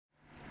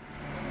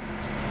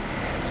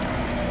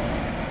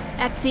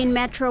Acting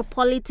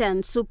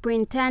Metropolitan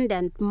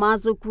Superintendent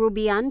Mazuk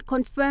Rubian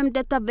confirmed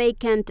that the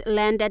vacant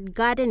land at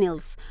Garden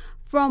Hills,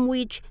 from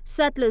which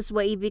settlers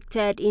were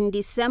evicted in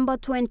December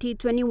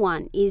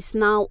 2021, is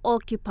now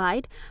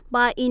occupied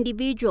by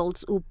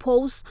individuals who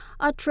pose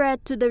a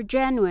threat to the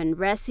genuine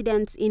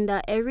residents in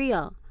the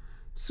area.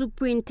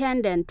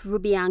 Superintendent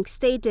Rubian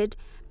stated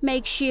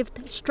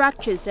makeshift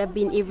structures have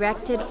been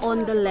erected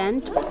on the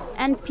land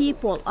and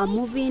people are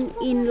moving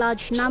in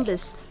large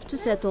numbers to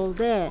settle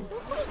there.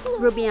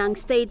 Rubian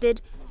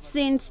stated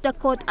since the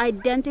court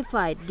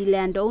identified the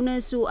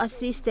landowners who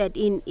assisted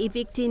in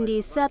evicting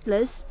the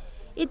settlers,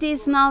 it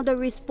is now the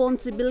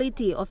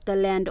responsibility of the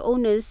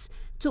landowners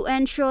to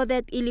ensure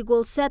that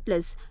illegal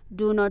settlers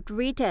do not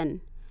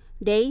return.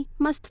 They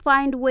must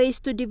find ways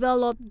to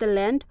develop the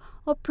land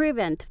or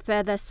prevent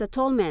further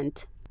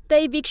settlement.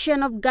 The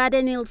eviction of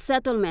Garden Hill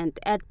settlement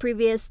had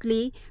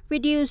previously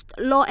reduced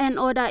law and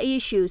order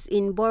issues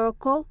in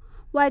Boroko,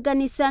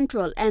 Waigani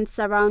Central and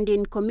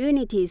surrounding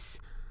communities.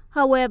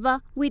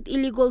 However, with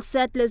illegal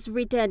settlers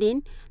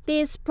returning,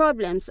 these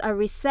problems are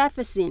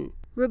resurfacing.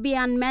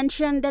 Rubian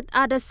mentioned that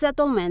other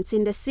settlements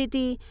in the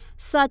city,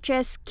 such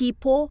as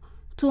Kipo,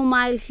 2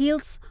 Mile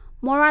Hills,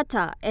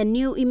 Morata and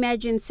new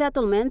emerging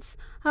settlements,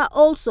 are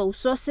also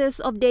sources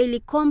of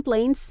daily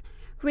complaints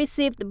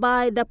received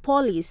by the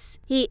police.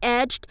 He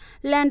urged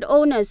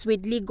landowners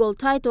with legal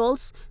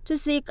titles to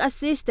seek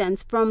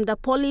assistance from the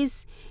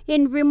police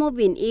in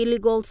removing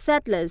illegal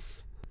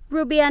settlers.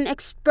 Rubian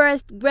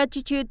expressed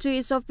gratitude to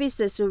his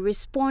officers who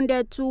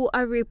responded to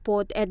a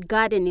report at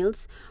Garden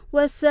Hills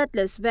where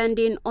settlers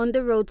vending on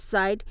the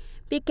roadside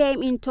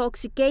became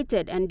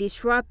intoxicated and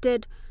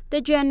disrupted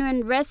the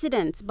genuine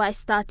residents by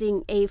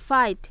starting a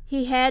fight.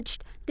 He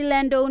urged the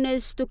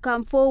landowners to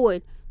come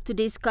forward to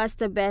discuss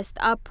the best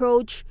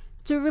approach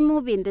to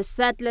removing the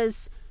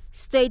settlers,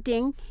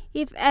 stating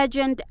if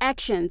urgent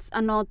actions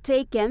are not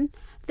taken,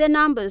 the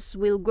numbers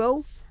will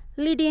grow,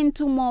 leading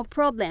to more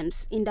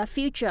problems in the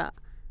future.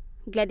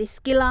 Gladys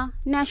Killer,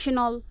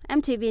 National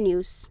EMTV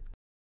News.